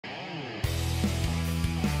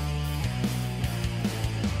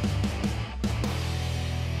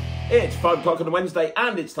It's 5 o'clock on a Wednesday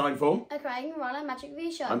and it's time for... A Craig and Ryland Magic Review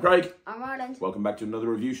Show. I'm Craig. I'm Ryland. Welcome back to another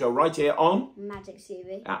review show right here on... Magic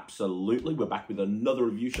TV. Absolutely. We're back with another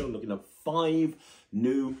review show looking at 5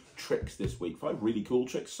 new tricks this week. 5 really cool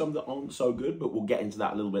tricks, some that aren't so good, but we'll get into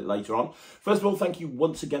that a little bit later on. First of all, thank you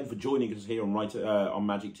once again for joining us here on on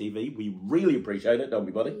Magic TV. We really appreciate it, don't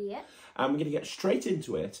we, buddy? Yeah. And we're going to get straight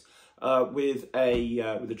into it with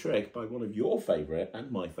a trick by one of your favourite and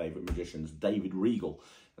my favourite magicians, David Regal.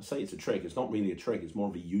 I say it's a trick. It's not really a trick. It's more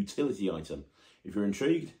of a utility item. If you're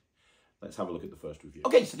intrigued, let's have a look at the first review.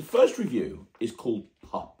 Okay, so the first review is called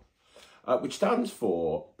P.U.P, which stands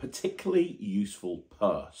for Particularly Useful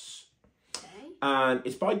Purse. Okay. And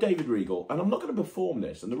it's by David Regal. And I'm not going to perform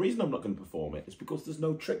this. And the reason I'm not going to perform it is because there's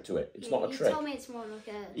no trick to it. It's not a trick. You told me it's more like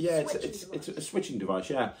a switching device. It's a switching device,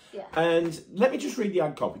 yeah. Yeah. And let me just read the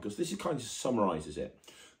ad copy because this kind of summarises it.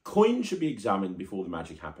 Coins should be examined before the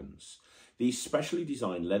magic happens. These specially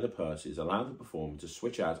designed leather purses allow the performer to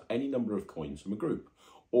switch out any number of coins from a group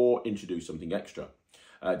or introduce something extra.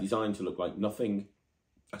 Designed to look like nothing,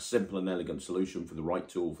 a simple and elegant solution for the right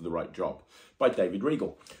tool for the right job, by David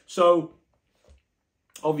Regal. So,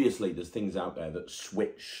 obviously, there's things out there that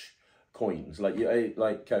switch coins, like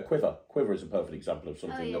Quiver. Quiver is a perfect example of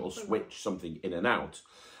something that will switch something in and out.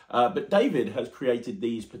 But David has created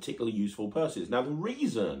these particularly useful purses. Now, the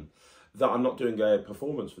reason that I'm not doing a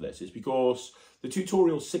performance for this is because the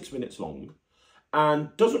tutorial's 6 minutes long and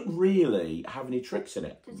doesn't really have any tricks in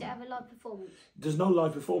it. Does it have a live performance? There's no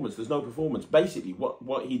live performance. There's no performance. Basically,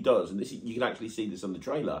 what he does, and this you can actually see this on the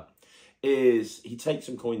trailer, is he takes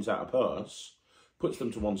some coins out of a purse, puts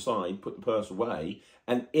them to one side, put the purse away,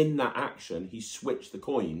 and in that action, he switched the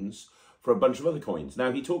coins for a bunch of other coins.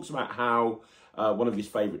 Now, he talks about how one of his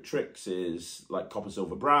favourite tricks is like copper,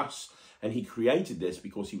 silver, brass, and he created this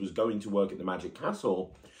because he was going to work at the Magic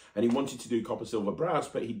Castle and he wanted to do copper, silver, brass,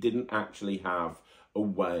 but he didn't actually have a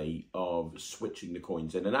way of switching the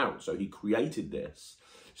coins in and out. So he created this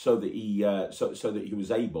so that he so that he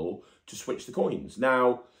was able to switch the coins.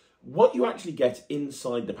 Now, what you actually get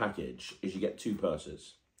inside the package is you get 2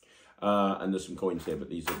 purses. And there's some coins here,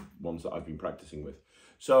 but these are ones that I've been practicing with.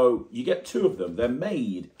 So you get 2 of them. They're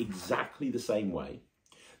made exactly the same way.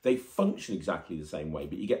 They function exactly the same way,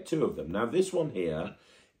 but you get 2 of them. Now, this one here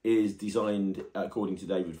is designed, according to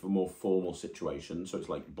David, for more formal situations. So it's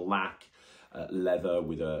like black leather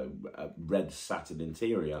with a red satin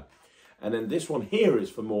interior. And then this one here is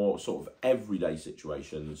for more sort of everyday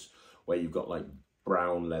situations where you've got like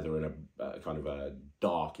brown leather and a kind of a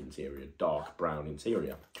dark interior, dark brown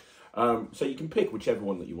interior. So you can pick whichever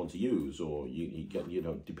one that you want to use, or you get, you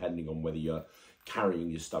know, depending on whether you're carrying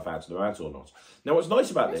your stuff out and about or not. Now, what's nice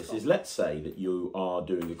about this is, let's say that you are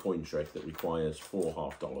doing a coin trick that requires $4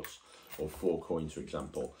 half or 4 coins, for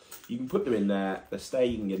example. You can put them in there. They're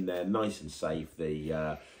staying in there nice and safe.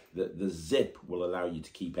 The zip will allow you to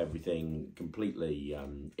keep everything completely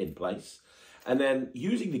in place. And then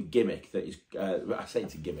using the gimmick that is, I say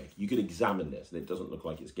it's a gimmick, you could examine this and it doesn't look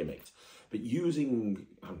like it's gimmicked. But using,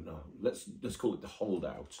 I don't know, let's call it the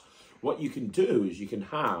holdout. What you can do is you can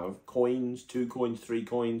have coins, 2 coins, 3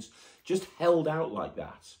 coins, just held out like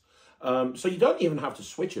that. So you don't even have to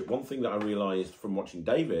switch it. One thing that I realised from watching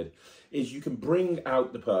David is you can bring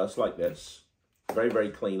out the purse like this, very, very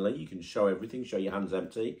cleanly. You can show everything, show your hands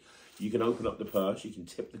empty. You can open up the purse, you can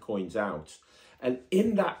tip the coins out. And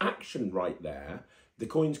in that action right there, the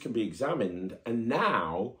coins can be examined, and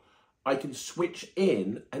now I can switch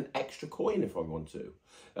in an extra coin if I want to.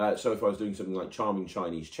 So if I was doing something like Charming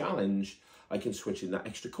Chinese Challenge, I can switch in that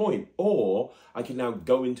extra coin. Or I can now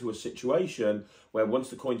go into a situation where once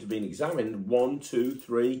the coins have been examined, 1, 2,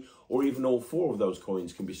 3, or even all 4 of those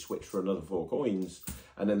coins can be switched for another 4 coins.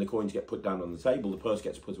 And then the coins get put down on the table, the purse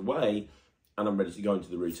gets put away, and I'm ready to go into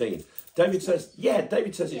the routine. David says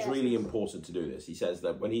it's really important to do this. He says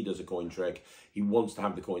that when he does a coin trick, he wants to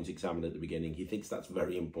have the coins examined at the beginning. He thinks that's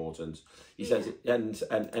very important. He says,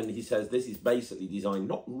 and he says this is basically designed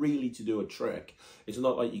not really to do a trick. It's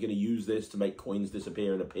not like you're going to use this to make coins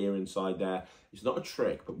disappear and appear inside there. It's not a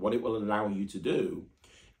trick, but what it will allow you to do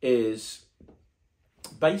is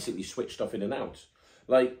basically switch stuff in and out.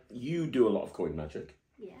 Like, you do a lot of coin magic.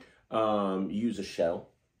 Yeah. You use a shell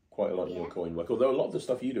quite a lot in your coin work, although a lot of the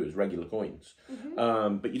stuff you do is regular coins.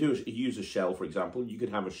 But you use a shell, for example. You could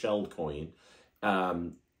have a shelled coin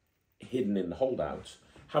hidden in the holdout,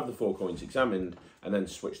 have the 4 coins examined, and then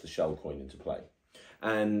switch the shell coin into play.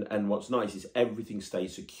 And what's nice is everything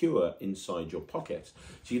stays secure inside your pocket.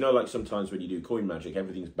 So, you know, like sometimes when you do coin magic,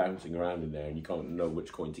 everything's bouncing around in there and you can't know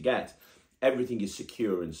which coin to get. Everything is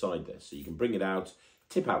secure inside this. So you can bring it out,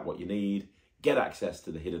 tip out what you need, get access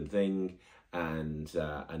to the hidden thing, and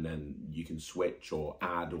then you can switch or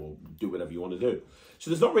add or do whatever you want to do. So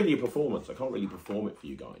there's not really a performance. I can't really perform it for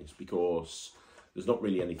you guys because there's not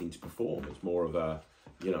really anything to perform. It's more of a,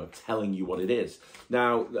 you know, telling you what it is.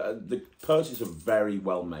 Now, the purses are very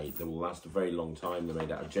well made. They will last a very long time. They're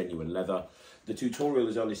made out of genuine leather. The tutorial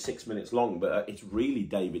is only 6 minutes long, but it's really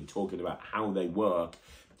David talking about how they work,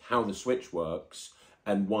 how the switch works,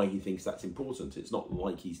 and why he thinks that's important. It's not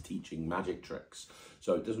like he's teaching magic tricks.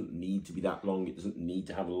 So it doesn't need to be that long. It doesn't need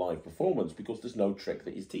to have a live performance because there's no trick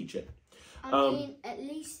that he's teaching. I mean, at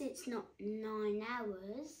least it's not 9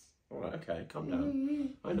 hours. All right, okay, calm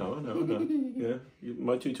down. I know. Yeah,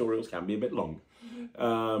 my tutorials can be a bit long.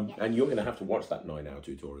 And you're going to have to watch that 9-hour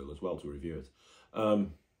tutorial as well to review it.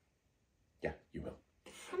 Yeah, you will.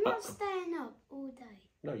 I'm not staying up all day.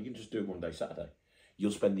 No, you can just do it one day Saturday. You'll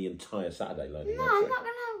spend the entire Saturday learning. No, I'm not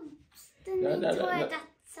going to spend the entire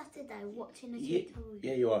Saturday watching a tutorial.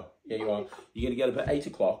 Yeah, you are. Yeah, you are. You're going to get up at 8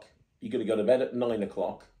 o'clock. You're going to go to bed at 9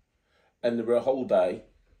 o'clock. And the whole day,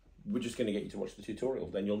 we're just going to get you to watch the tutorial.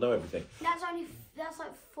 Then you'll know everything. That's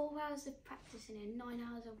like 4 hours of practicing and 9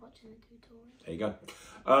 hours of watching the tutorial. There you go.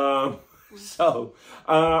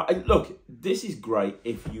 Look, this is great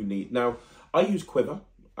if you need. Now, I use Quiver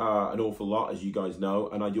an awful lot, as you guys know,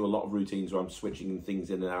 and I do a lot of routines where I'm switching things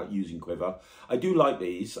in and out using Quiver. I do like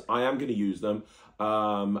these. I am going to use them.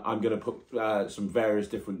 I'm going to put some various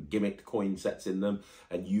different gimmicked coin sets in them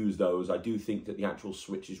and use those. I do think that the actual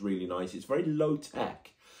switch is really nice. It's very low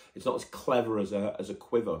tech. It's not as clever as a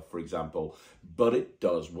Quiver, for example, but it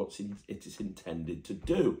does what it is intended to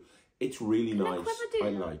do. It's really nice. I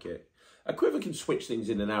like it. A Quiver can switch things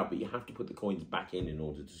in and out, but you have to put the coins back in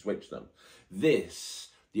order to switch them. This,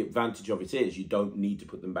 the advantage of it is you don't need to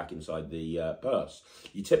put them back inside the purse.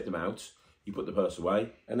 You tip them out, you put the purse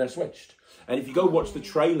away, and they're switched. And if you go watch the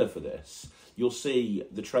trailer for this, you'll see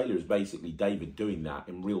the trailer is basically David doing that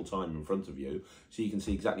in real time in front of you, so you can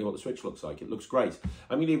see exactly what the switch looks like. It looks great.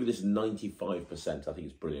 I'm going to give this 95%. I think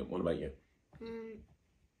it's brilliant. What about you?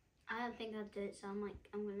 I don't think I'd do it, so I'm going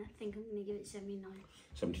to give it 79.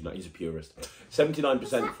 79. He's a purist.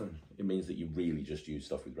 79% from it means that you really just use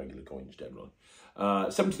stuff with regular coins generally.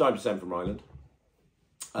 79% from Ryland.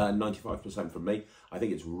 95% from me. I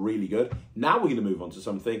think it's really good. Now we're going to move on to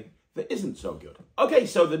something that isn't so good. Okay,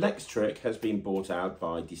 so the next trick has been bought out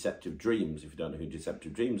by Deceptive Dreams. If you don't know who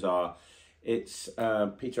Deceptive Dreams are, it's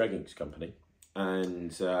Peter Egging's company.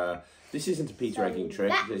 And this isn't a Peter Egging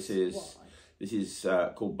trick. This is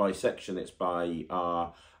called Bisection. It's by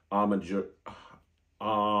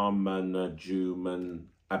Armanujjaman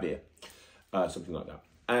Abir, something like that.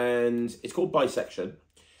 And it's called Bisection.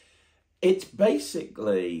 It's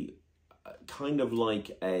basically kind of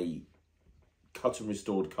like a cut and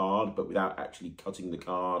restored card, but without actually cutting the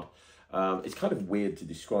card. It's kind of weird to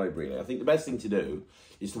describe, really. I think the best thing to do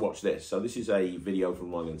is to watch this. So this is a video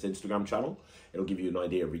from Ryland's Instagram channel. It'll give you an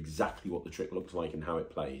idea of exactly what the trick looks like and how it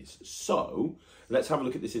plays. So let's have a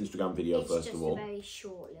look at this Instagram video first of all. It's just a very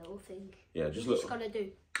short little thing. Yeah, just look. Just gotta do.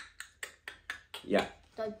 Yeah.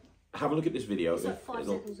 Have a look at this video. It's like 5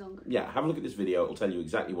 seconds long. Yeah, have a look at this video. It'll tell you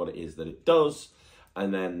exactly what it is that it does,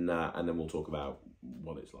 and then we'll talk about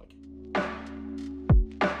what it's like.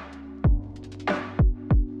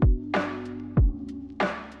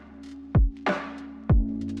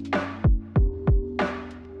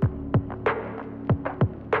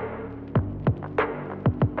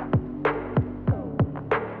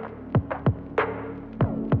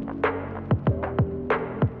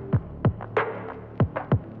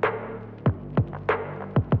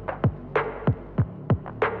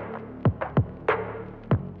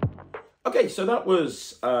 Okay, so that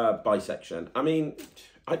was Bisection. I mean,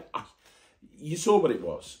 you saw what it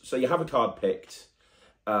was. So you have a card picked,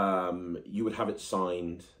 you would have it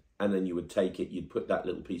signed, and then you would take it, you'd put that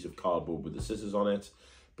little piece of cardboard with the scissors on it,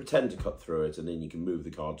 pretend to cut through it, and then you can move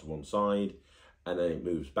the card to one side, and then it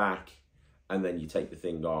moves back, and then you take the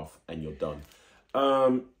thing off, and you're done.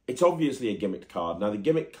 It's obviously a gimmicked card. Now, the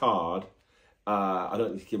gimmick card, I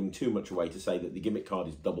don't think it's giving too much away to say that the gimmick card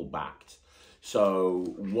is double-backed. So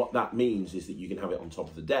what that means is that you can have it on top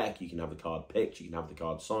of the deck, you can have the card picked, you can have the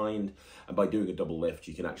card signed, and by doing a double lift,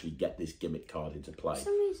 you can actually get this gimmick card into play. For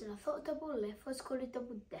some reason, I thought a double lift was called a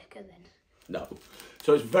double decker then. No.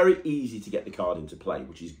 So it's very easy to get the card into play,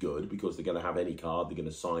 which is good, because they're going to have any card, they're going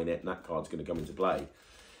to sign it, and that card's going to come into play.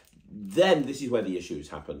 Then this is where the issues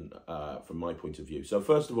happen from my point of view. So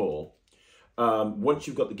first of all, once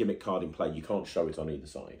you've got the gimmick card in play, you can't show it on either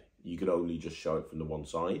side. You can only just show it from the one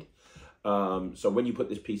side. So when you put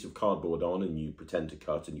this piece of cardboard on and you pretend to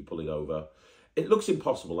cut and you pull it over, it looks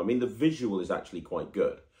impossible. I mean, the visual is actually quite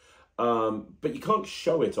good. But you can't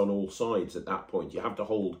show it on all sides at that point. You have to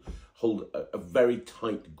hold a very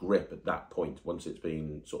tight grip at that point once it's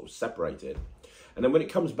been sort of separated. And then when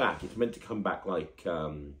it comes back, it's meant to come back like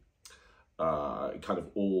kind of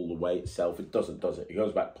all the way itself. It doesn't, does it? It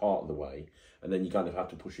goes back part of the way, and then you kind of have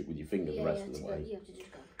to push it with your finger the rest of the way. You have to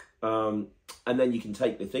just go. And then you can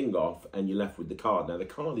take the thing off, and you're left with the card. Now, the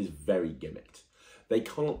card is very gimmicked. They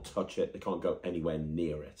can't touch it. They can't go anywhere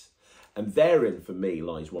near it. And therein, for me,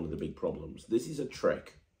 lies one of the big problems. This is a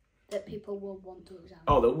trick that people will want to examine.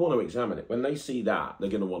 Oh, they'll want to examine it. When they see that, they're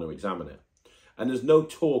going to want to examine it. And there's no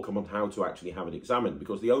talk on how to actually have it examined,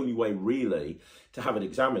 because the only way, really, to have it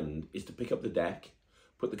examined is to pick up the deck,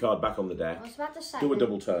 put the card back on the deck, I was about to say, do a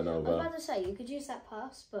double turnover. I was about to say, you could use that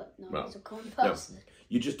purse, but no, Well, it's a coin purse. No.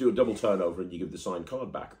 You just do a double turnover and you give the signed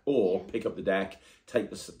card back. Or pick up the deck, take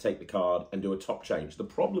the card and do a top change. The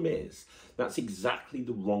problem is, that's exactly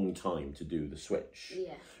the wrong time to do the switch.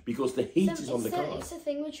 Yeah. Because the heat is on the card. It's the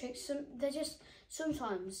thing with tricks.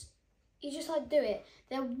 Sometimes you just like do it.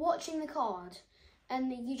 They're watching the card,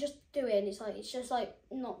 and you just do it, and it's just like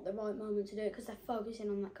not the right moment to do it because they're focusing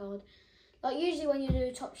on that card. Like usually when you do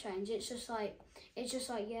a top change, it's just like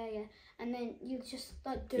yeah, and then you just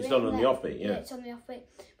like do it. It's done on the offbeat, yeah. It's on the offbeat.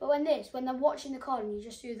 But when they're watching the card and you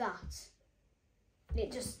just do that,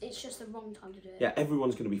 it's just the wrong time to do it. Yeah,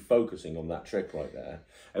 everyone's going to be focusing on that trick right there.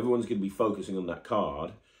 Everyone's going to be focusing on that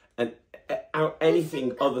card, and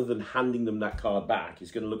anything other than handing them that card back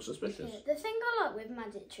is going to look suspicious. Yeah, the thing I like with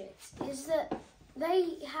magic tricks is that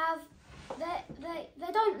they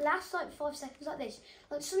don't last like 5 seconds like this.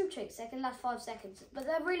 Like some tricks, they can last 5 seconds, but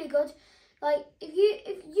they're really good. Like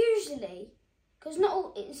if usually, because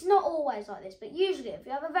it's not always like this, but usually if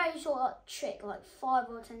you have a very short like, trick, like 5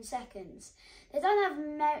 or 10 seconds, they don't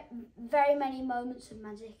have very many moments of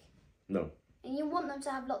magic. No. And you want them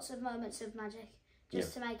to have lots of moments of magic,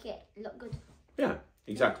 just to make it look good. Yeah,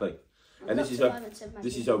 exactly. And this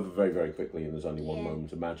is over very, very quickly, and there's only one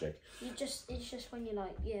moment of magic. It's just when you're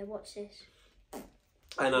like, yeah, watch this.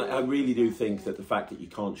 And I really do think that the fact that you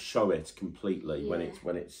can't show it completely when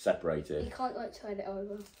it's separated. You can't like turn it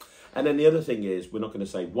over. And then the other thing is, we're not going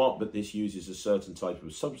to say what, but this uses a certain type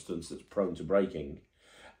of substance that's prone to breaking.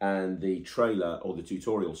 And the trailer, or the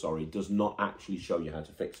tutorial, sorry, does not actually show you how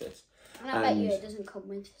to fix it. And I bet you it doesn't come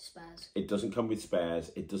with spares. It doesn't come with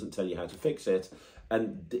spares. It doesn't tell you how to fix it.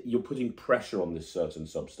 And you're putting pressure on this certain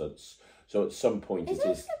substance. So at some point Is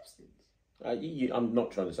there a substance? I'm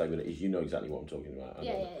not trying to say what it is. You know exactly what I'm talking about.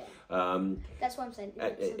 Yeah. That's what I'm saying.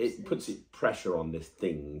 It puts pressure on this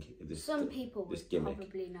thing. Some people would gimmick.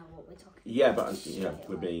 probably know what we're talking about. Yeah, but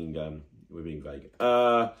we're being vague.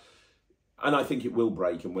 And I think it will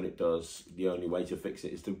break, and when it does, the only way to fix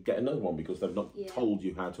it is to get another one, because they've not told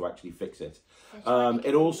you how to actually fix it.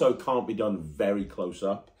 It also can't be done very close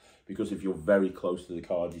up, because if you're very close to the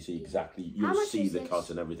card, you'll see the cut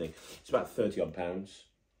and everything. It's about £30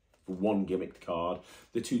 for one gimmicked card.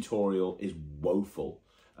 The tutorial is woeful.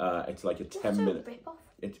 It's like a 10-minute.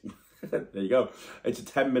 There you go. It's a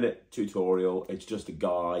 10-minute tutorial. It's just a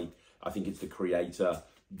guy. I think it's the creator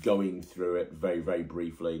going through it very, very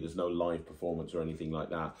briefly. There's no live performance or anything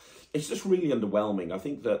like that. It's just really underwhelming. I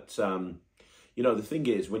think that, the thing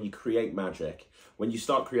is, when you create magic, when you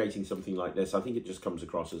start creating something like this, I think it just comes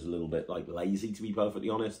across as a little bit like lazy, to be perfectly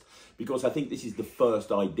honest, because I think this is the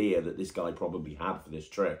first idea that this guy probably had for this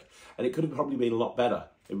trick. And it could have probably been a lot better.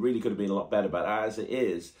 It really could have been a lot better, but as it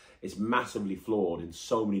is, it's massively flawed in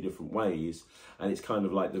so many different ways. And it's kind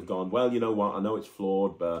of like they've gone, well, you know what, I know it's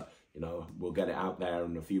flawed, but we'll get it out there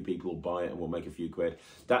and a few people will buy it and we'll make a few quid.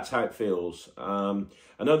 That's how it feels. I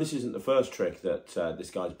know this isn't the first trick that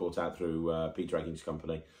this guy's brought out through Peter Egging's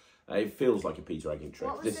company. It feels like a Peter Egging trick.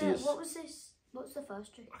 What was this? What's the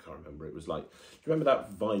first trick? I can't remember. It was like, do you remember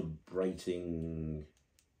that vibrating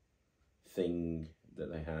thing that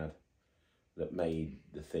they had that made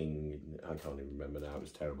the thing? I can't even remember now. It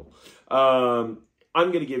was terrible. I'm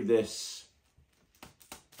going to give this...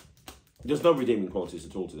 There's no redeeming qualities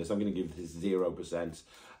at all to this. I'm going to give this 0%.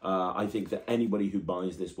 I think that anybody who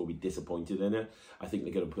buys this will be disappointed in it. I think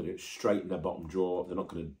they're going to put it straight in their bottom drawer. They're not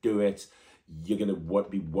going to do it. You're going to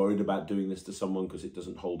be worried about doing this to someone because it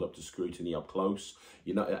doesn't hold up to scrutiny up close.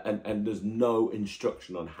 And there's no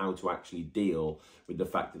instruction on how to actually deal with the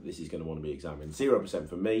fact that this is going to want to be examined. 0%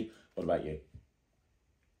 for me. What about you?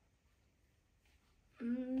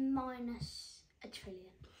 -1 trillion.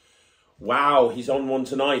 Wow, he's on one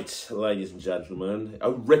tonight, ladies and gentlemen.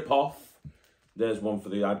 A rip-off. There's one for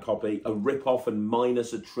the ad copy. A rip-off and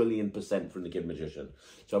minus $1 trillion from the Kid Magician.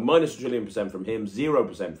 So minus $1 trillion from him,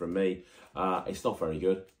 0% from me. It's not very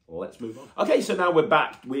good. Let's move on. Okay, so now we're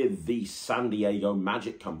back with the San Diego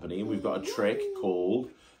Magic Company, and we've got a trick called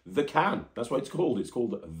the can. That's what it's called. It's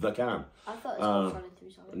called the can. I thought it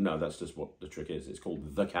was called No, that's just what the trick is. It's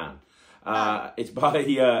called the can. It's by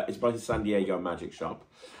the San Diego Magic Shop,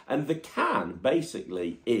 and the can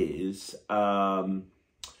basically is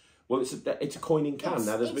well, it's a coining can.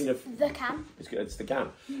 Now there's been the can. It's the can.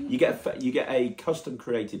 You get a custom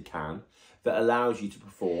created can that allows you to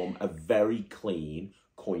perform a very clean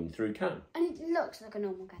coin through can. And it looks like a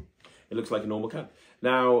normal can. It looks like a normal can.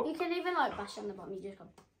 Now you can even like bash on the bottom. You just go.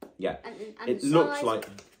 Yeah. And it looks like.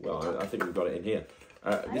 Well, I think we've got it in here.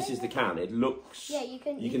 This is the can. It looks. Yeah, you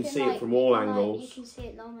can see like, it from all angles. You can see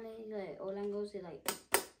it normally, like, all angles. They're like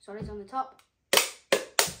solids on the top,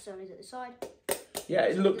 solids at the side. Yeah,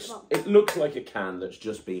 it looks like a can that's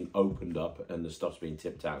just been opened up and the stuff's been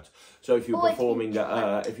tipped out. So if you're performing at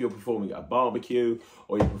a barbecue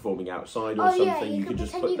or you're performing outside or something, you could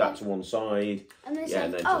just put that to one side. And then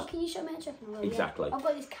say, oh, can you show me a trick? Exactly. Yeah, I've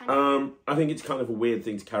got this can. I think it's kind of a weird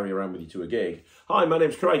thing to carry around with you to a gig. Hi, my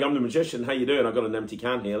name's Craig. I'm the magician. How you doing? I've got an empty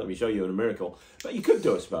can here. Let me show you a miracle. But you could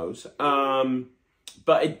do, I suppose.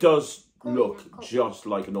 But it does look just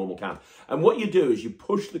like a normal can. And what you do is you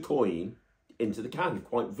push the coin into the can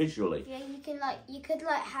quite visually. Yeah, you could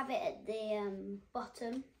have it at the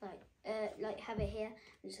bottom, like have it here,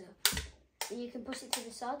 and so you can push it to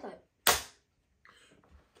the side, like.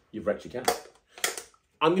 You've wrecked your can.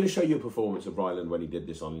 I'm going to show you a performance of Ryland when he did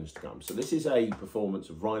this on Instagram. So this is a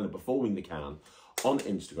performance of Ryland performing the can on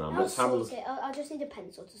Instagram. Let's have a look. I just need a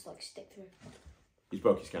pencil to stick through. He's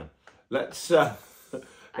broke his can. Let's.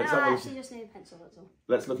 I actually just need a pencil, that's all.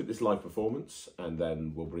 Let's look at this live performance and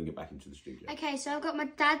then we'll bring it back into the studio. Okay, so I've got my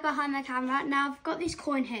dad behind the camera. Now I've got this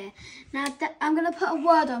coin here. Now I'm going to put a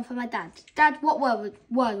word on for my dad. Dad, what word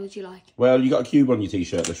would you like? Well, you got a cube on your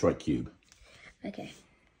t-shirt. Let's write cube. Okay.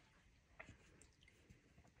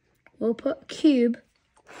 We'll put cube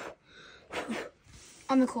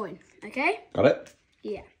on the coin, okay? Got it?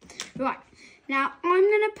 Yeah. Right. Now I'm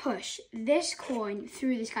going to push this coin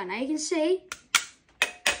through this can. Now you can see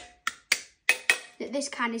that this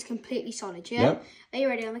can is completely solid, yeah? Yep. Are you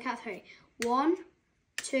ready? On the count of 3. 1,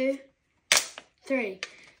 2, 3.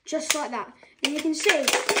 Just like that. And you can see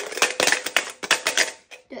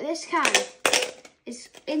that this can is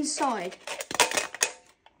inside.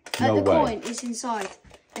 No the way. coin is inside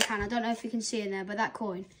the can. I don't know if you can see in there, but that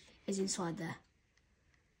coin is inside there.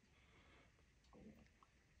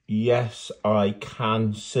 Yes, I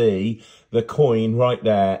can see the coin right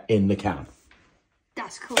there in the can.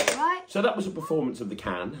 That's cool, right? So that was a performance of the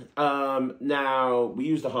can. Now, we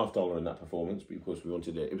used $50 in that performance because we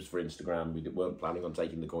wanted it. It was for Instagram. We weren't planning on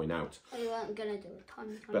taking the coin out. We weren't going to do a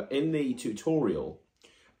ton. But in the tutorial,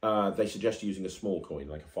 they suggest using a small coin,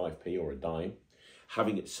 like a 5p or a dime,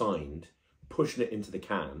 having it signed, pushing it into the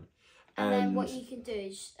can. And then what you can do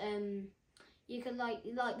is, you can like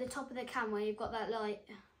the top of the can where you've got that like,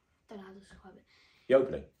 I don't know how to describe it. The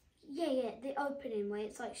opening? Yeah, the opening where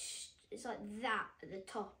it's like that at the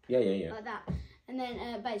top. Yeah. Like that. And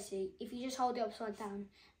then basically, if you just hold it upside down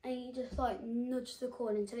and you just like nudge the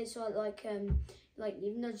coin until it's like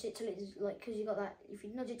you've nudged it till it's like, because you got that, if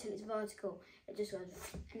you nudge it till it's vertical, it just goes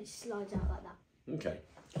and it slides out like that. Okay.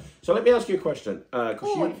 So let me ask you a question.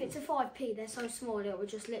 Or if it's a 5p, they're so small, it would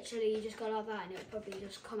just literally, you just go like that and it would probably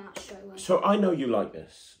just come out straight away. So I know you like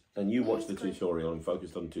this and you watched the tutorial and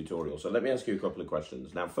focused on the tutorial. So let me ask you a couple of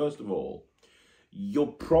questions. Now, first of all, your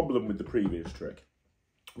problem with the previous trick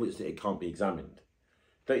was that it can't be examined.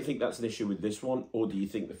 Don't you think that's an issue with this one? Or do you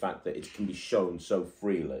think the fact that it can be shown so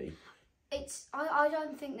freely? I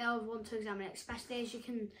don't think they'll want to examine it, especially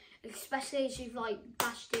as you've like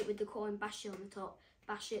bashed it with the coin, bashed it on the top,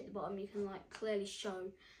 bashed it at the bottom. You can like clearly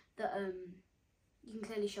show that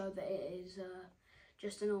it is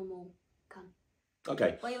just a normal can.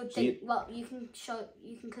 Okay. Well, you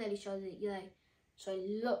can clearly show that so it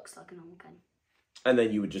looks like a normal can. And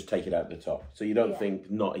then you would just take it out the top. So you don't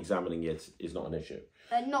think not examining it is not an issue?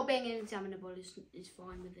 Not being examinable is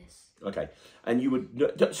fine with this. Okay. And you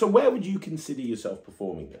would... So where would you consider yourself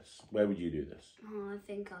performing this? Where would you do this? Oh, I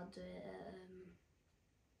think I'll do it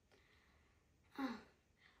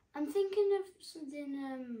I'm thinking of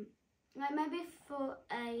something... like maybe for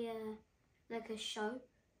a show,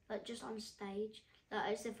 like just on stage.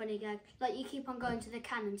 Like it's a funny gag. Like you keep on going to the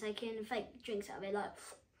can and taking fake drinks out of it, like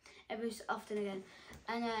every so often again.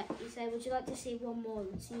 And you say, "Would you like to see one more?"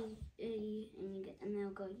 And see, and they'll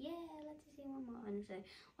go, "Yeah, I'd like to see one more." And and say,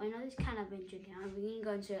 well, I know this can I've been drinking, and we can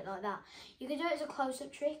go into it like that. You can do it as a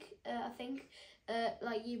close-up trick, I think.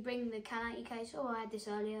 Like you bring the can out your case, oh, I had this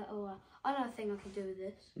earlier, or I know a thing I can do with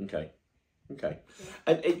this. Okay. Okay. Yeah.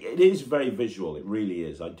 And it is very visual, it really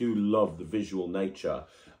is. I do love the visual nature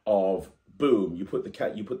of, boom, you put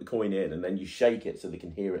the coin in and then you shake it so they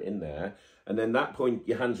can hear it in there. And then that point,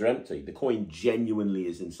 your hands are empty. The coin genuinely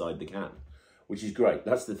is inside the can, which is great.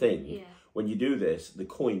 That's the thing. Yeah. When you do this, the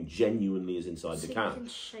coin genuinely is inside the can. You can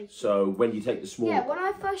shake so when you take the small... Yeah, when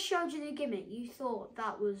I first showed you the gimmick, you thought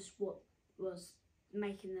that was what was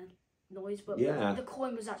making the noise, but the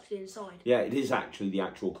coin was actually inside. Yeah, it is actually the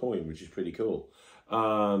actual coin, which is pretty cool.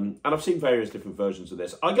 And I've seen various different versions of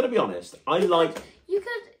this. I'm going to be honest, You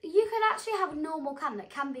could actually have a normal can that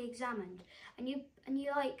can be examined, and you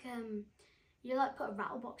put a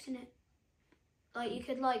rattle box in it. Like you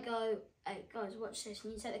could like go, hey guys, watch this,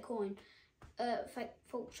 and you take the coin,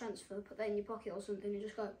 full transfer, put that in your pocket or something, and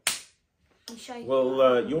just go and shake.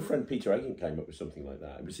 Well, your friend Peter Aiken came up with something like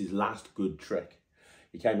that. It was his last good trick.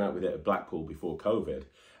 He came out with it at Blackpool before COVID,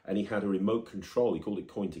 and he had a remote control. He called it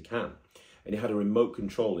coin to can, and he had a remote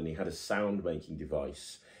control, and he had a sound making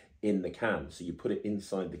device in the can. So you put it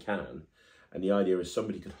inside the can, and the idea is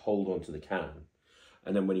somebody could hold onto the can,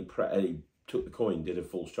 and then when he took the coin, did a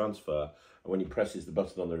false transfer, and when he presses the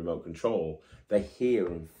button on the remote control, they hear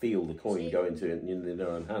and feel the coin go into it in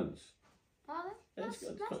their own hands. Oh, that's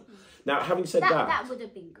good. Now, having said that would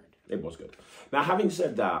have been good. It was good. Now, having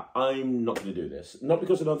said that, I'm not going to do this. Not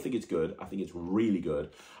because I don't think it's good. I think it's really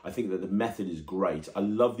good. I think that the method is great. I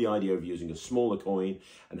love the idea of using a smaller coin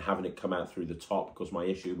and having it come out through the top, because my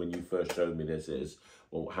issue when you first showed me this is,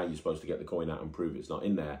 well, how you're supposed to get the coin out and prove it's not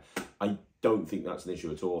in there. I don't think that's an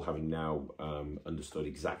issue at all, having now understood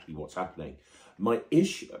exactly what's happening. My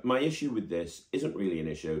issue with this isn't really an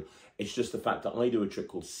issue. It's just the fact that I do a trick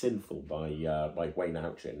called Sinful by Wayne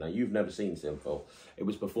Houchin. Now, you've never seen Sinful. It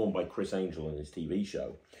was performed by Chris Angel in his TV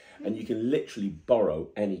show. And you can literally borrow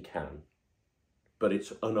any can, but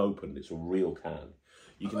it's unopened. It's a real can.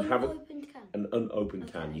 You can have an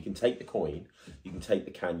unopened can. You can take the coin, you can take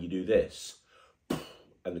the can, you do this,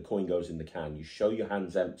 and the coin goes in the can. You show your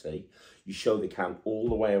hands empty, you show the can all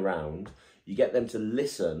the way around, you get them to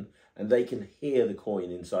listen, and they can hear the coin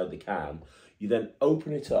inside the can. You then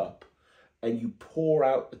open it up, and you pour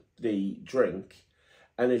out the drink,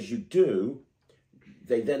 and as you do,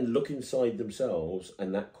 they then look inside themselves,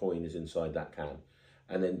 and that coin is inside that can.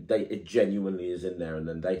 And then it genuinely is in there, and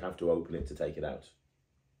then they have to open it to take it out.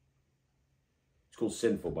 It's called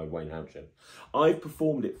Sinful by Wayne Houchin. I've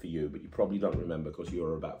performed it for you, but you probably don't remember because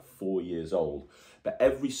you're about 4 years old. But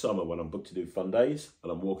every summer when I'm booked to do fun days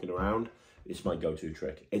and I'm walking around, it's my go-to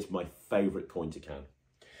trick. It's my favourite coin to can.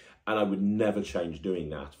 And I would never change doing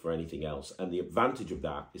that for anything else. And the advantage of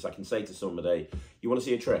that is I can say to somebody, you want to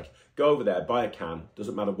see a trick? Go over there, buy a can.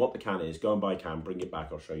 Doesn't matter what the can is. Go and buy a can, bring it back.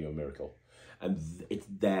 I'll show you a miracle. And it's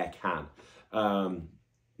their can.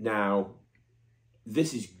 Now,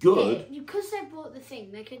 this is good. Yeah, because they bought the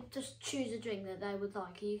thing, they could just choose a drink that they would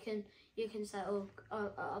like. You can say, oh,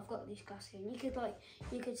 I've got this glass here. And you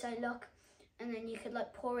could say, look, and then you could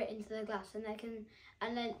like pour it into the glass, and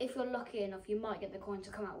then if you're lucky enough, you might get the coin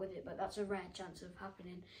to come out with it, but that's a rare chance of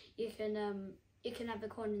happening. You can have the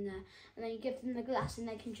coin in there, and then you give them the glass, and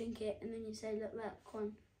they can drink it, and then you say, look, that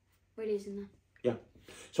coin really is in there. Yeah.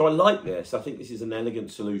 So I like this. I think this is an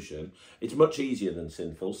elegant solution. It's much easier than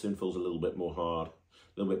Sinful. Sinful's a little bit more hard,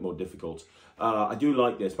 a little bit more difficult. I do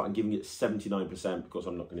like this, but I'm giving it 79% because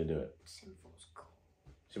I'm not going to do it. Sinful's cool.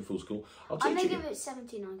 Sinful's cool. I'm going to give it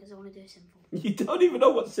 79 because I want to do Sinful. You don't even know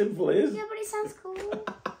what Sinful is? Yeah, but it sounds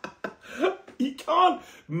cool. You can't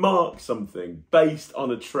mark something based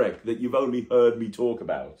on a trick that you've only heard me talk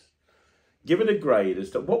about. Give it a grade as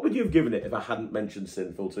to what would you have given it if I hadn't mentioned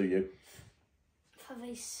Sinful to you?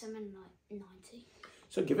 Probably something like 90.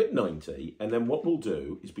 So give it 90, and then what we'll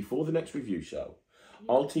do is before the next review show,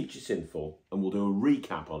 I'll teach you Sinful, and we'll do a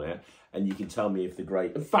recap on it, and you can tell me if the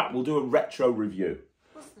grade... In fact, we'll do a retro review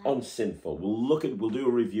on Sinful. We'll do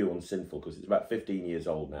a review on Sinful, because it's about 15 years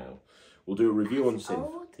old now. We'll do a review on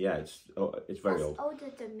Sinful. Old? Yeah, it's very old. Older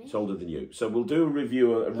than me. It's older than you. So we'll do a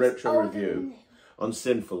review, a retro review on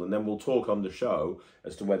Sinful, and then we'll talk on the show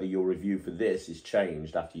as to whether your review for this is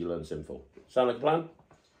changed after you learn Sinful. Sound like a plan?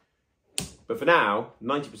 But for now,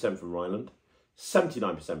 90% from Ryland,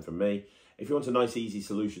 79% from me. If you want a nice, easy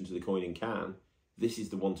solution to the coin and can, this is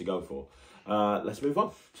the one to go for. Let's move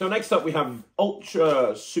on. So next up, we have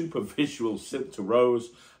Ultra Super Visual Synth to Rose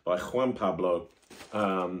by Juan Pablo.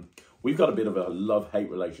 We've got a bit of a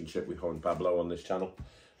love-hate relationship with Juan Pablo on this channel.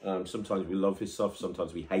 Sometimes we love his stuff,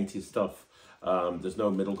 sometimes we hate his stuff. There's no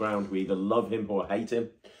middle ground. We either love him or hate him.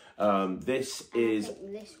 This is... I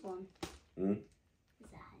think this one is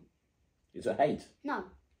a hate. It's a hate? No.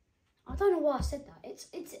 I don't know why I said that. It's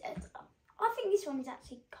I think this one is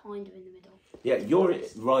actually kind of in the middle. Yeah,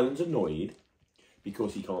 Ryland's annoyed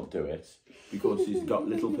because he can't do it, because he's got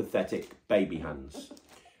little pathetic baby hands.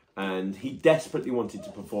 And he desperately wanted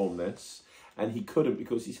to perform this, and he couldn't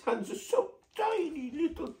because his hands are so tiny,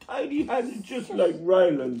 little tiny hands, just like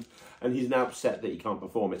Ryland. And he's now upset that he can't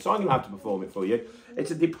perform it. So I'm going to have to perform it for you.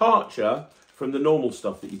 It's a departure from the normal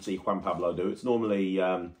stuff that you'd see Juan Pablo do. It's normally,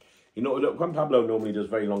 Juan Pablo normally does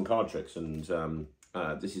very long card tricks, and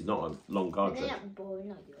this is not a long card trick. They're not boring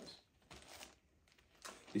like yours.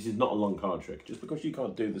 This is not a long card trick. Just because you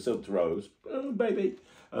can't do the silk to rose, oh, baby,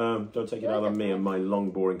 don't take it out on me and my long,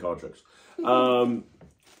 boring card tricks.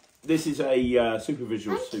 This is a super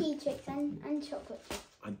visual... And key tricks and chocolate tricks.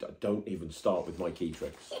 I don't even start with my key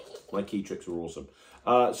tricks. My key tricks are awesome.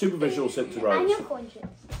 Super visual silk to rose. And your coin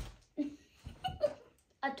tricks.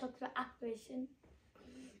 I talked about apparition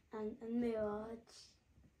and mirage.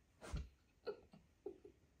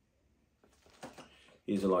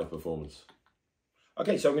 Here's a live performance.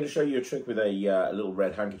 Okay, so I'm going to show you a trick with a little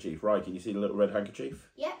red handkerchief. Right, can you see the little red handkerchief?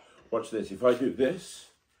 Yeah. Watch this. If I do this,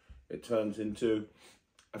 it turns into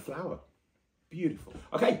a flower. Beautiful.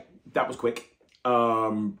 Okay, that was quick.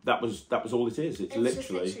 That was all it is. It's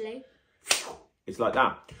literally... It's like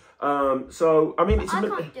that. So, I mean... I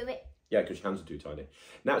can't do it. Yeah, because your hands are too tiny.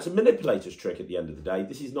 Now, it's a manipulator's trick at the end of the day.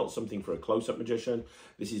 This is not something for a close-up magician.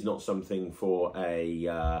 This is not something for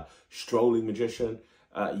a strolling magician.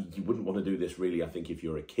 You wouldn't want to do this really, I think, if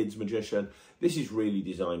you're a kid's magician. This is really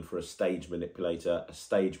designed for a stage manipulator, a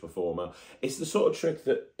stage performer. It's the sort of trick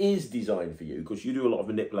that is designed for you because you do a lot of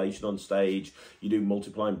manipulation on stage. You do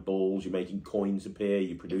multiplying balls, you're making coins appear,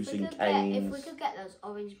 you're producing canes. If we could get those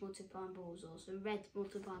orange multiplying balls or some red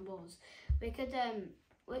multiplying balls, we could,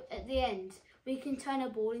 at the end, we can turn a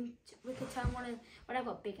ball into, we could turn when I've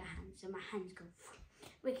got bigger hands and my hands go,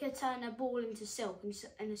 we could turn a ball into silk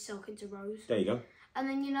and the silk into rose. There you go. And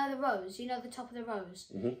then you know the rose, you know the top of the rose.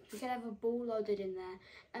 Mm-hmm. You can have a ball loaded in there,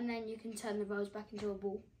 and then you can turn the rose back into a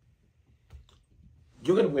ball.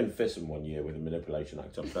 You're going to win FISM one year with a manipulation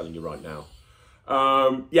act, I'm telling you right now.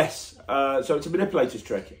 Yes, so it's a manipulator's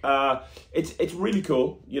trick. It's really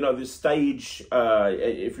cool. You know, the stage,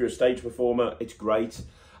 if you're a stage performer, it's great.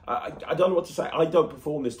 I don't know what to say. I don't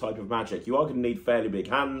perform this type of magic. You are going to need fairly big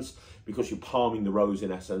hands because you're palming the rose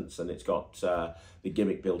in essence, and it's got the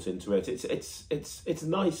gimmick built into it. It's a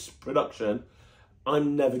nice production.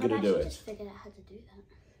 I'm never going to do it. I just figured out how to do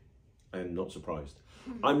that. I'm not surprised.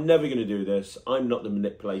 I'm never going to do this. I'm not the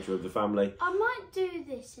manipulator of the family. I might do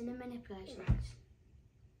this in a manipulation act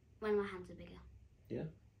when my hands are bigger. Yeah.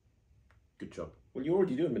 Good job. Well, you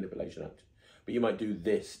already do a manipulation act, but you might do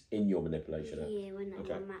this in your manipulation act. Yeah, when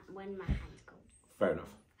my hands go. Fair enough.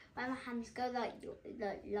 When my hands go like yours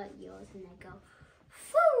and they go,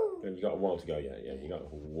 whoo! And you got a while to go, yeah, you got a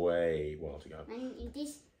way while to go. And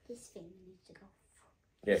this thing needs to go.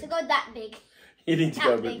 Yeah. Needs to go that big. You need to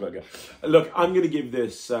go a bit bigger. Look, I'm going to give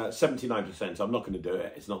this 79%. I'm not going to do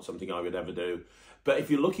it. It's not something I would ever do. But if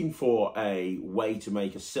you're looking for a way to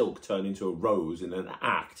make a silk turn into a rose in an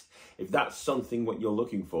act, if that's something what you're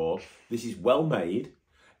looking for, this is well made.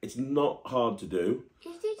 It's not hard to do.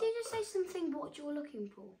 Did you just say something what you're looking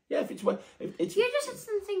for? Yeah, if it's... You just said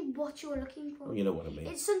something what you're looking for. Oh, you know what I mean.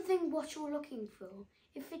 It's something what you're looking for.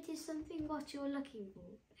 If it is something what you're looking for.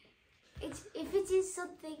 If it is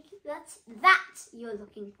something that you're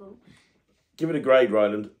looking for. Give it a grade,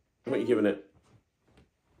 Ryland. What are you giving it?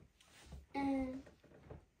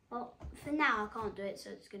 Well, for now I can't do it,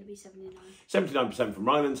 so it's going to be 79. 79% from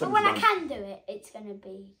Ryland. 79. But when I can do it, it's going to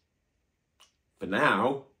be... For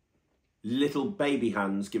now, little baby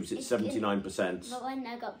hands gives it 79%. But when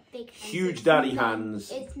I got big hands... Huge daddy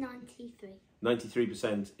hands. It's 93.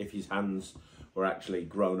 93% if his hands were actually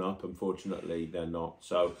grown up. Unfortunately, they're not.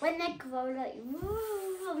 So when they grow like...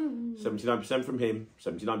 79% from him,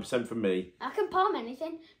 79% from me. I can palm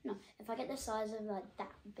anything. No, if I get the size of like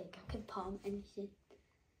that big, I can palm anything.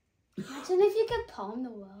 Imagine if you could palm the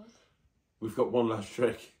world. We've got one last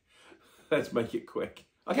trick. Let's make it quick.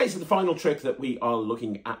 Okay, so the final trick that we are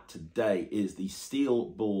looking at today is the Steel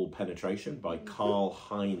Ball Penetration by Karl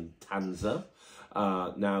Hein.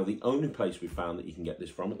 Now, the only place we've found that you can get this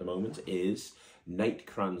from at the moment is Nate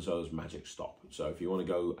Kranzo's Magic Stop. So if you want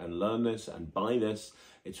to go and learn this and buy this,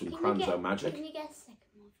 it's from Kranzo Magic. Can you get a second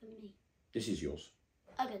one for me? This is yours.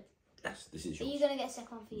 Oh, good. Yes, this is yours. Are you going to get a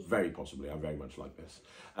second one for you? Very possibly. I very much like this.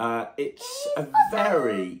 It's a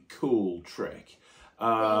very cool trick.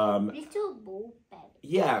 Little ball bearings.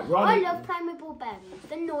 Yeah, right. I love playing with ball bearings.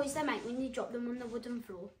 The noise they make when you drop them on the wooden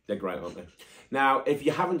floor. They're great, aren't they? Now, if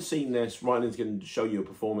you haven't seen this, Ryland's going to show you a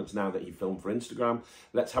performance now that he filmed for Instagram.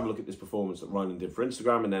 Let's have a look at this performance that Ryland did for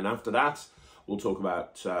Instagram, and then after that, we'll talk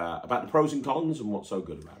about the pros and cons and what's so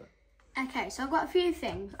good about it. Okay, so I've got a few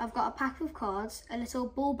things. I've got a pack of cards, a little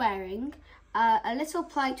ball bearing, a little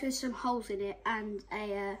plate with some holes in it, and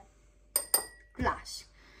a glass.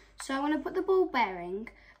 So I'm going to put the ball bearing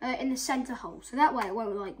in the centre hole, so that way it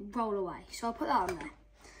won't like roll away. So I'll put that on there.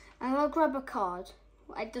 And I'll grab a card.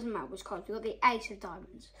 Well, it doesn't matter which card. We've got the Ace of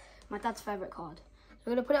Diamonds, my dad's favourite card.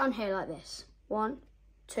 So I'm going to put it on here like this. 1,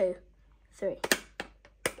 2, 3.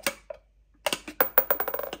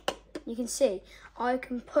 You can see I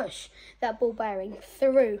can push that ball bearing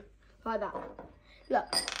through like that.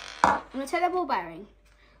 Look, I'm going to take that ball bearing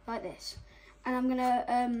like this, and I'm going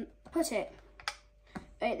to put it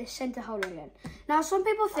at the centre hole again. Now, some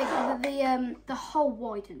people think that the hole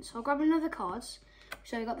widens, so I'll grab another card.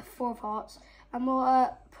 So we've got the 4 of Hearts, and we'll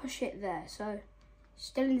push it there. So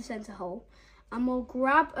still in the centre hole, and we'll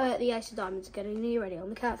grab the Ace of Diamonds again. And you're ready on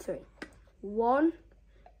the count of 3. 1,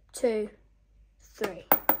 2, 3.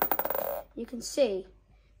 You can see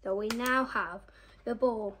that we now have the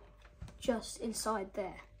ball just inside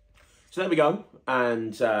there. So there we go,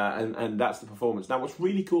 and that's the performance. Now, what's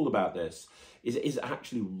really cool about this is it is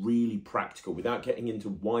actually really practical without getting into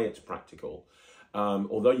why it's practical.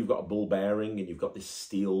 Although you've got a ball bearing and you've got this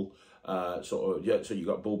steel so you've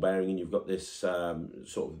got a ball bearing and you've got this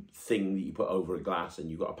sort of thing that you put over a glass, and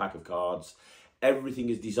you've got a pack of cards. Everything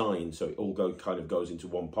is designed so it all kind of goes into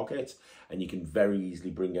one pocket, and you can very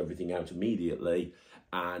easily bring everything out immediately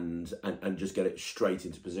and just get it straight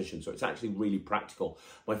into position. So it's actually really practical.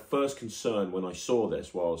 My first concern when I saw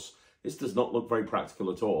this was, this does not look very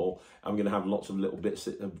practical at all. I'm going to have lots of little bits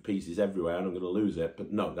and pieces everywhere and I'm going to lose it.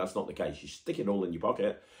 But no, that's not the case. You stick it all in your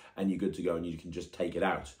pocket and you're good to go, and you can just take it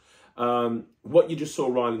out. What you just saw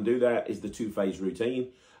Ryland do there is the 2-phase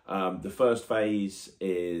routine. The first phase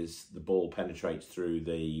is the ball penetrates through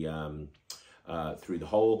the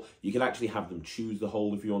hole. You can actually have them choose the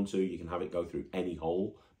hole if you want to. You can have it go through any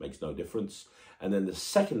hole, makes no difference. And then the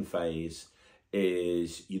second phase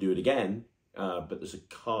is you do it again, but there's a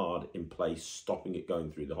card in place stopping it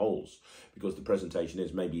going through the holes, because the presentation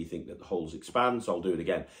is maybe you think that the holes expand, so I'll do it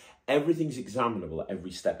again. Everything's examinable at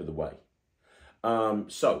every step of the way.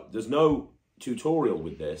 So there's no tutorial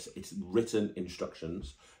with this. It's written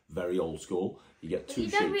instructions, very old school. You get 2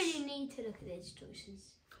 sheets. You don't really need to look at the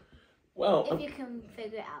instructions. Well, if you can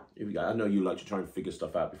figure it out. Here we go. I know you like to try and figure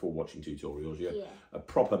stuff out before watching tutorials. You're a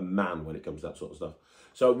proper man when it comes to that sort of stuff.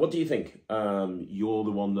 So what do you think? You're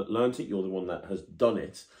the one that learnt it. You're the one that has done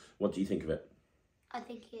it. What do you think of it? I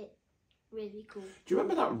think it's really cool. Do you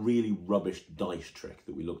remember that really rubbish dice trick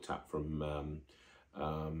that we looked at from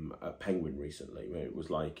a Penguin recently, where it was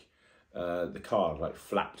like the card like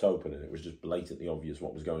flapped open and it was just blatantly obvious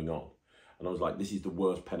what was going on? And I was like, this is the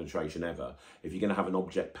worst penetration ever. If you're going to have an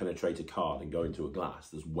object penetrate a card and go into a glass,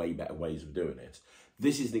 there's way better ways of doing it.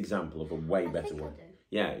 This is an example of a way better way.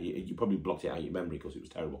 Yeah, you probably blocked it out of your memory because it was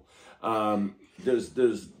terrible.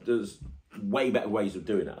 There's way better ways of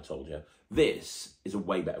doing it, I told you. This is a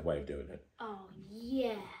way better way of doing it. Oh,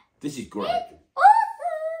 yeah. This is great.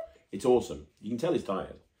 It's awesome. You can tell he's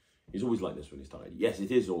tired. He's always like this when he's tired. Yes,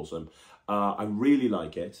 it is awesome. I really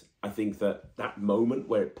like it. I think that moment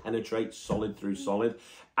where it penetrates solid through solid,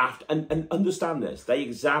 and understand this, they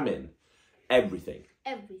examine everything.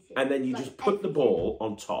 Everything. And then you just put the ball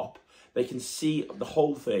on top. They can see the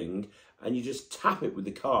whole thing, and you just tap it with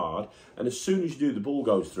the card, and as soon as you do, the ball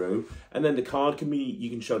goes through, and then the card can be, you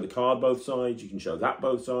can show the card both sides, you can show that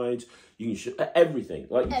both sides, you can show everything.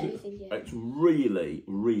 It's really,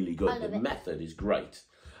 really good. The method is great.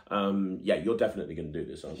 Yeah, you're definitely going to do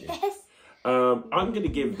this, aren't you? Yes. I'm going to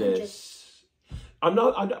give this, I'm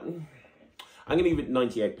going to give it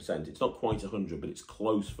 98%. It's not quite 100, but it's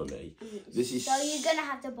close for me. This is. So you're going to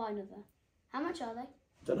have to buy another. How much are they?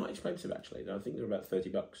 They're not expensive, actually. I think they're about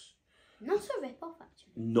 $30. Not a rip-off,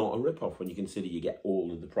 actually. Not a rip-off when you consider you get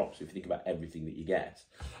all of the props, if you think about everything that you get.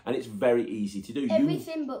 And it's very easy to do.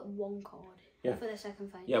 Everything but one card. Yeah. For the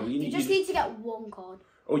second phase. Yeah, well, you just need to get one card.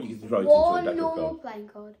 Or you can throw it into a deck one of normal cards. playing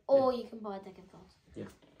card, or you can buy a deck of cards. Yeah.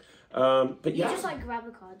 But yeah. You just like grab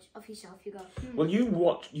a card off yourself. You go. Well,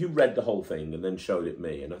 you read the whole thing and then showed it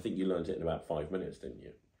me, and I think you learnt it in about 5 minutes, didn't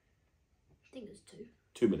you? I think it was 2.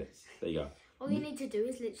 2 minutes. There you go. All you need to do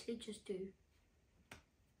is literally just do,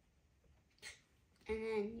 and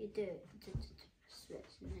then you do it.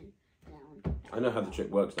 Switch and then down. I know how the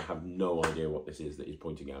trick works, and I have no idea what this is that he's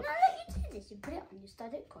pointing out. No, you do this. You put it on. You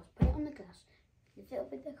start it across. Put it on the glass. You fill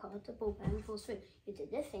up with the card, the ball bearing falls through. You do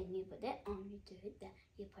the thing, you put it on, you do it there,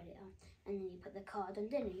 you put it on, and then you put the card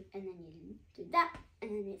underneath, and then you do that,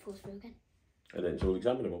 and then it falls through again. And then it's all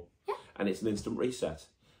examinable. Yeah. And it's an instant reset.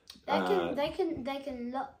 They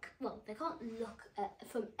can look. Well, they can't look at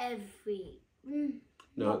from every.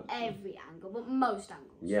 Not every angle, but most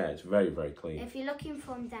angles. Yeah, it's very, very clean. If you're looking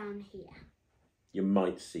from down here, you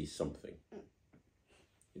might see something.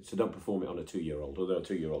 So don't perform it on a 2-year-old, although a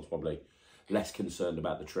 2-year-old's probably less concerned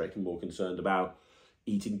about the trick and more concerned about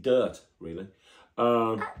eating dirt, really.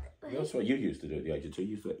 That's what you used to do at the age of 2. You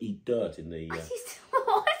used to eat dirt in the...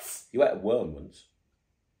 What? You ate a worm once.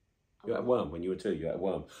 You ate a worm when you were 2. You ate a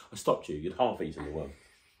worm. I stopped you. You'd half eaten the worm.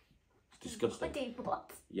 It's disgusting. I did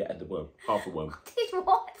what? You ate the worm. Half a worm. I did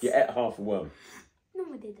what? You ate half a worm. No,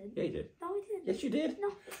 I didn't. Yeah, you did. No, I didn't. Yes, you did. No,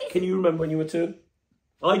 I didn't. Can you remember when you were 2?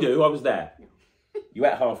 I do. I was there. No. You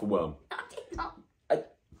ate half a worm. No, I did not.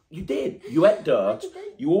 You did. You ate dirt. I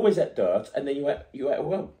didn't. You always ate dirt, and then you ate a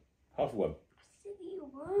worm. Half a worm. I didn't eat a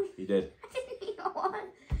worm. You did. I didn't eat a worm.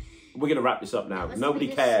 We're going to wrap this up now. That Nobody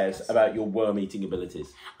must be cares disgusting. about your worm-eating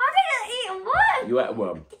abilities. I didn't eat a worm. You ate a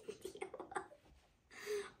worm. I didn't eat a worm.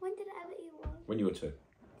 When did I ever eat a worm? When you were 2. Didn't.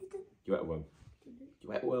 You ate a worm. Didn't.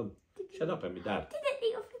 You ate a worm. Didn't. Shut up, Emmy Dad. Didn't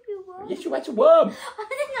eat a flipping worm. Yes, you ate a worm. I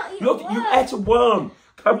did not eat Look, a worm. you ate a worm.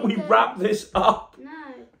 Can we wrap this up? No.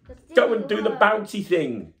 'Cause I didn't Go eat and a do the worm. bouncy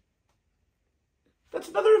thing. That's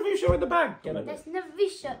another review show in the bag. Get over it. There's no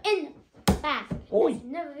visho in the bag. Oi. There's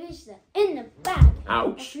no visho in the bag.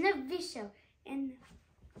 Ouch. There's no visho in the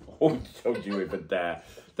Oh, told you even there.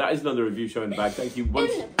 That is another review show in the bag. Thank you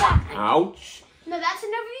once. in the bag. Ouch. No, that's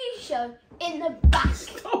another visho in the bag.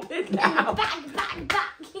 Stop it In the now. bag.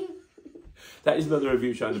 That is another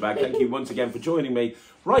review show in the bag. Thank you once again for joining me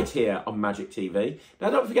right here on Magic TV.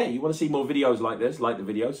 Now, don't forget, you want to see more videos like this, like the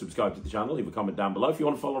video, subscribe to the channel, leave a comment down below. If you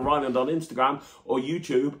want to follow Ryland on Instagram or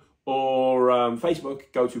YouTube or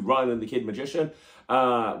Facebook, go to Ryland the Kid Magician.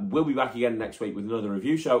 We'll be back again next week with another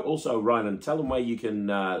review show. Also, Ryland, tell them where you can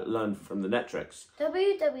learn from the net tricks.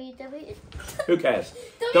 www. Who cares?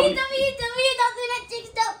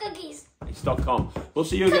 www.thenettricks.cookies. It's .com. We'll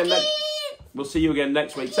see you again We'll see you again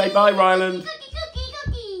next week. Say bye, Ryland.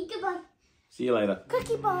 Cookie. Goodbye. See you later.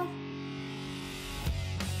 Cookie bye.